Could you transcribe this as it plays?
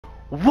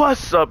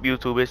What's up,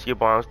 YouTube? It's your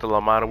boy,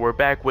 imstillahmad. We're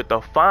back with the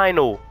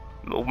final.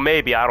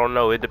 Maybe, I don't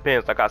know. It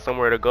depends. I got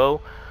somewhere to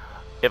go.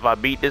 If I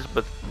beat this,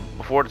 but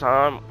before the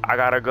time I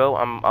gotta go,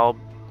 I'm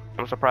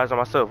surprised at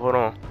myself. Hold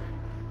on.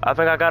 I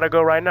think I gotta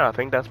go right now. I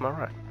think that's my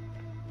right.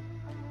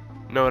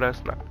 No,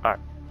 that's not. All right.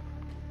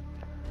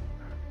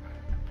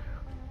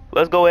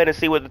 Let's go ahead and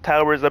see what the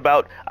tower is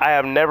about. I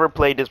have never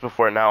played this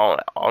before. Now,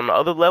 on the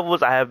other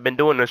levels, I have been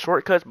doing the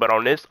shortcuts, but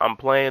on this, I'm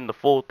playing the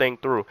full thing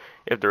through.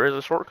 If there is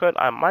a shortcut,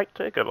 I might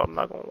take it. I'm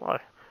not gonna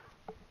lie.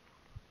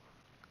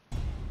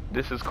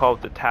 This is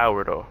called the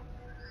tower, though.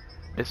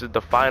 This is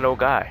the final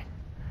guy.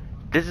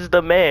 This is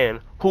the man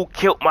who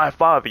killed my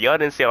father. Y'all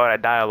didn't see all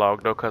that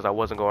dialogue, though, because I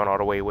wasn't going all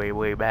the way,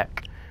 way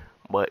back.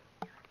 But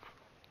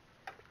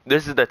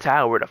this is the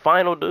tower, the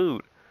final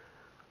dude.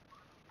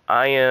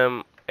 I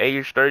am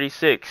age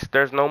 36.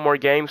 There's no more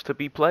games to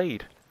be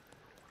played.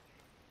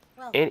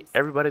 And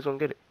everybody's gonna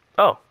get it.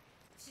 Oh,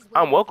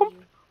 I'm welcome.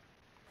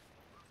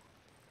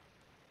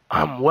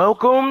 I'm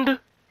welcomed.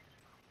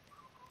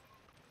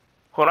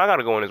 Hold on, I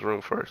gotta go in his room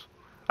first.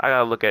 I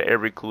gotta look at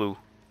every clue.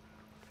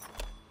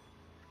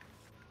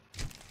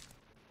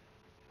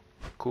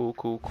 Cool,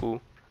 cool,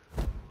 cool.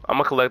 I'm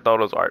gonna collect all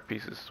those art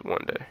pieces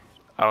one day.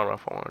 I don't know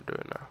if I want to do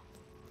it now.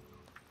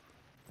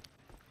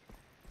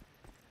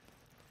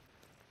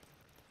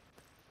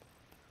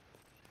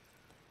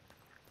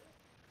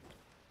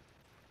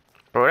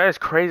 Bro, that's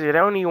crazy. They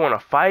don't even want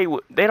to fight.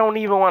 They don't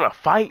even want to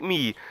fight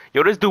me.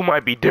 Yo, this dude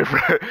might be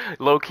different.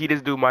 Low key,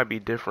 this dude might be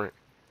different.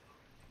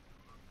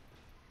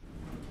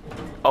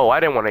 Oh,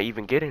 I didn't want to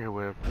even get in here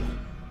with him.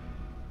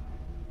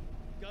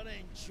 Gonna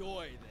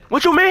enjoy this.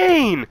 What you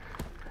mean?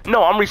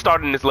 No, I'm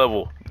restarting this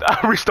level.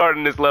 I'm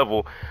restarting this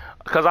level.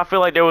 Because I feel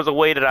like there was a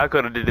way that I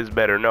could have did this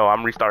better. No,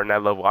 I'm restarting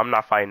that level. I'm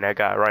not fighting that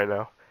guy right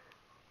now.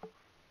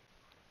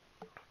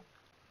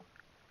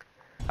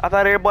 I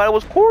thought everybody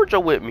was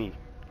cordial with me.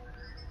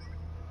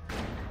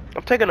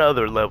 I'm taking the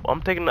other level.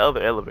 I'm taking the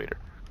other elevator.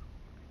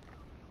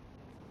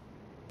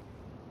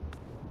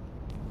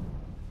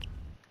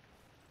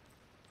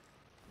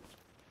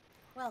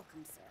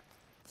 Welcome, sir.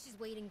 She's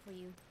waiting for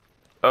you.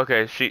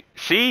 Okay,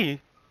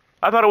 she?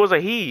 I thought it was a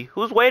he.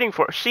 Who's waiting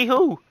for? She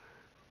who?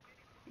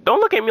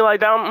 Don't look at me like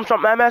that.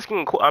 I'm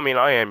asking. I mean,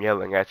 I am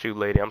yelling at you,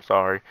 lady. I'm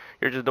sorry.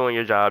 You're just doing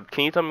your job.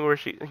 Can you tell me where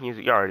she?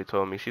 You already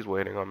told me. She's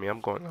waiting on me.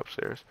 I'm going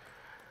upstairs.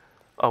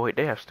 Oh wait,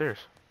 they have stairs.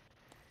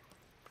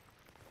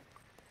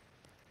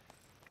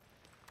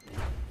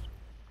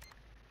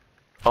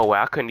 Oh wait,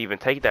 I couldn't even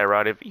take that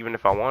route even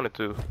if I wanted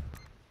to.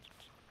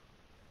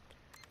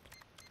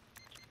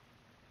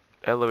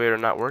 Elevator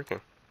not working.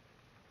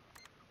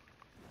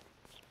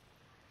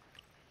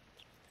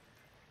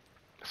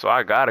 So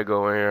I gotta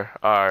go in here.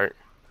 Alright.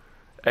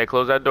 Hey,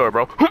 close that door,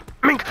 bro.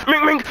 Mink,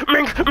 mink, mink,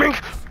 mink,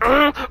 mink.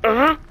 Mink,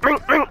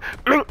 mink,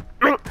 mink,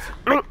 mink,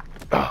 mink.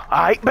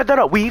 Alright, bet that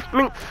up, weave.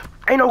 Mink.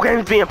 Ain't no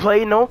games being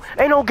played, no.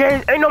 Ain't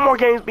no more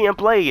games being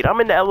played.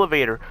 I'm in the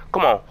elevator.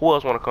 Come on, who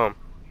else wanna come?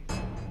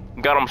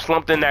 Got him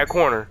slumped in that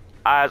corner.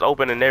 Eyes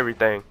open and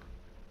everything.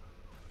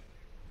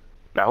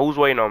 Now who's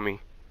waiting on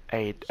me?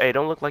 Hey,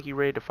 don't look like you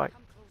ready to fight.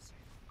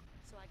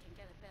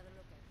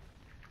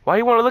 Why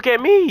you wanna look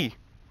at me?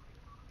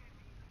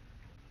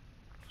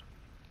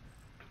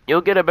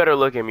 You'll get a better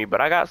look at me,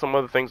 but I got some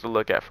other things to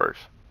look at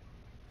first.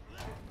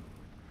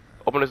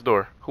 Open this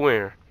door. Who in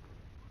here?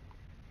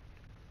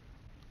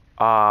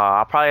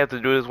 I'll probably have to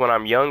do this when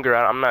I'm younger.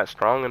 I'm not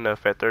strong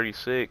enough at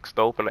 36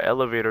 to open the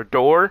elevator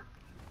door.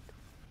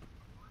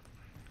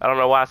 I don't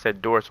know why I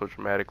said door so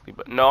dramatically,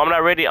 but no, I'm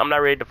not ready. I'm not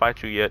ready to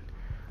fight you yet.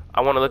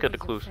 I want to look at the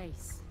clues.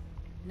 Face,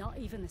 not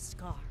even a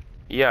scar.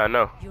 Yeah, I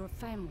know. Your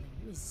family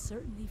is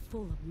certainly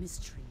full of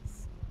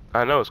mysteries.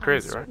 I know, it's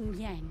crazy, right?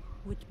 Yang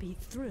would be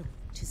thrilled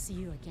to see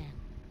you again.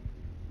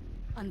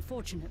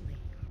 Unfortunately,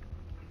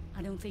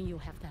 I don't think you'll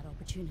have that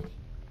opportunity.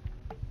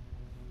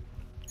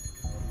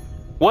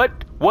 What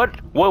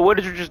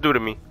did you just do to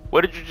me?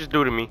 What did you just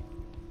do to me?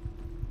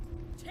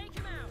 Take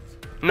him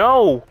out.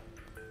 No!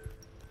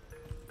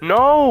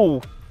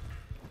 No!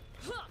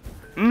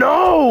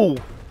 No!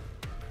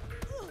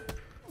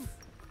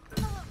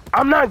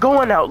 I'm not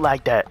going out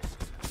like that.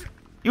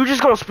 You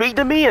just gonna speak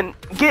to me and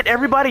get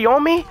everybody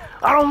on me?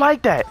 I don't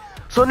like that.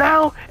 So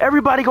now,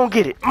 everybody gonna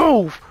get it.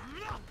 Move!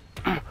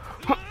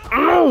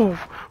 Move!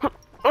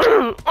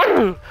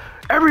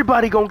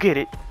 Everybody gonna get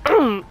it.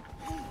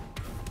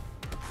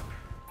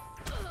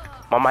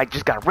 My mic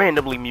just got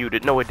randomly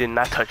muted. No, it didn't.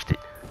 I touched it.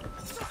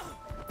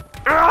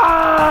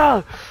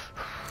 Ah!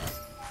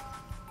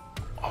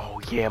 Oh,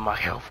 yeah, my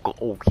health go.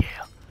 Oh,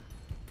 yeah.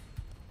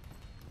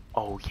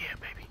 Oh, yeah,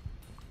 baby.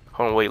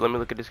 Hold on, wait. Let me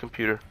look at this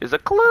computer. There's a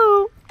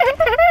clue.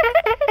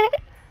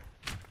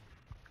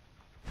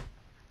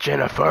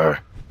 Jennifer.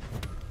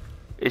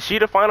 Is she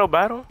the final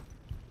battle?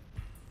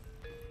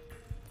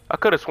 I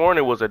could have sworn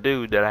it was a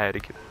dude that I had to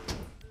kill.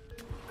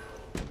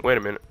 Wait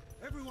a minute.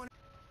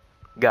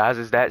 Guys,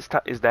 it's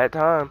that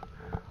time.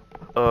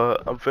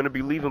 I'm finna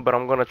be leaving, but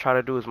I'm gonna try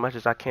to do as much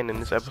as I can in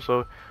this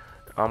episode.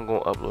 I'm gonna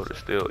upload it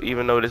still,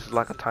 even though this is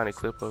like a tiny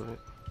clip of it,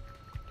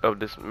 of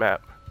this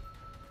map.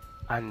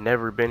 I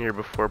never been here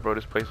before, bro.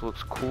 This place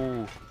looks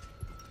cool.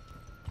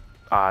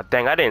 Ah,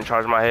 dang, I didn't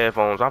charge my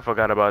headphones. I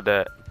forgot about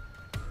that.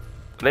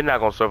 They're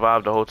not gonna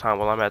survive the whole time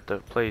while I'm at the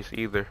place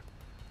either.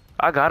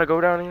 I gotta go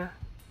down here.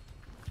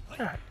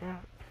 God damn.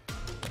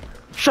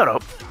 Shut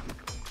up.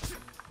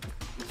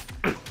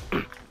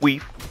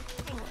 Weave.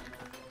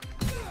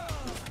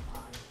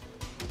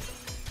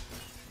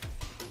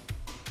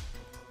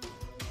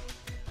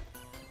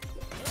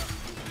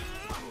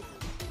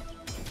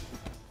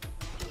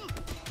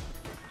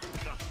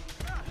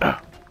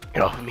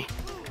 Get off of me.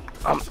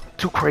 I'm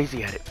too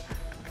crazy at it.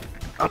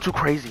 I'm too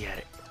crazy at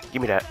it. Give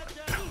me that.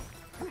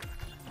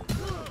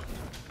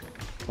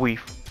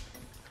 Weave.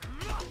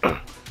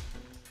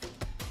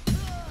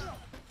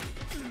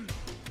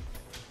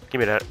 Give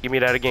me that. Give me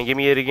that again. Give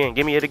me it again.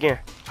 Give me it again.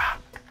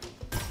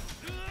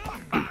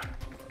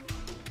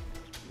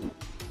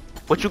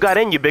 What you got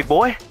in you, big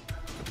boy?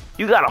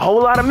 You got a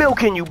whole lot of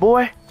milk in you,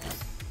 boy.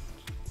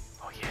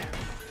 Oh, yeah.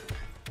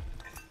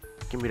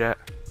 Give me that.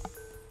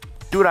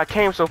 Dude, I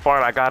came so far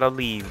and I gotta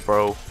leave,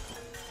 bro.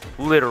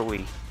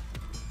 Literally.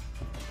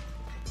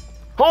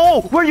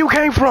 Oh, where you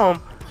came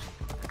from?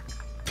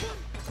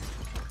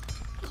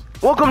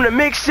 Welcome to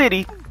Mix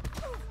City.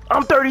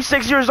 I'm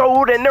 36 years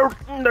old and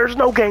there's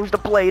no games to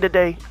play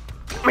today.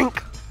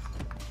 Mink.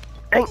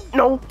 Ain't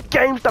no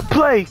games to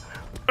play.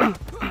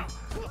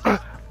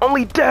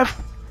 Only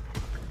death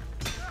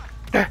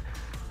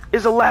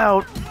is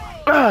allowed.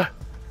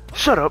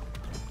 Shut up.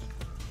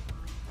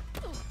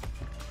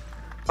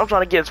 I'm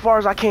trying to get as far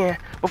as I can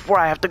before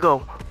I have to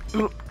go.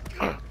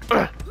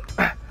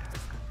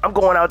 I'm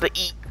going out to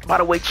eat. By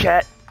the way,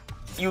 chat,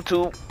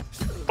 YouTube.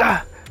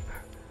 I'm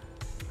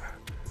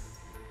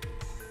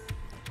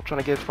trying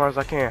to get as far as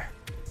I can.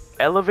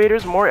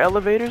 Elevators? More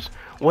elevators?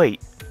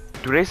 Wait,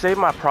 do they save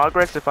my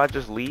progress if I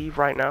just leave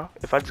right now?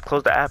 If I just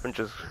close the app and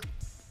just...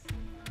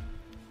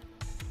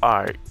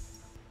 Alright,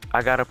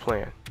 I got a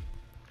plan.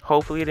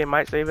 Hopefully they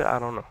might save it, I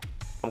don't know.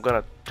 I'm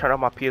gonna turn off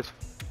my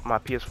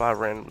PS5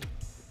 randomly.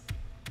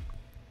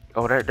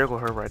 Oh, there go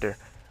her right there.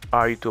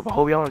 Alright, YouTube, I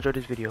hope y'all enjoyed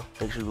this video.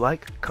 Make sure you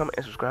like, comment,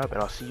 and subscribe, and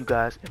I'll see you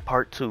guys in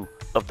part 2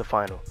 of the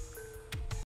final.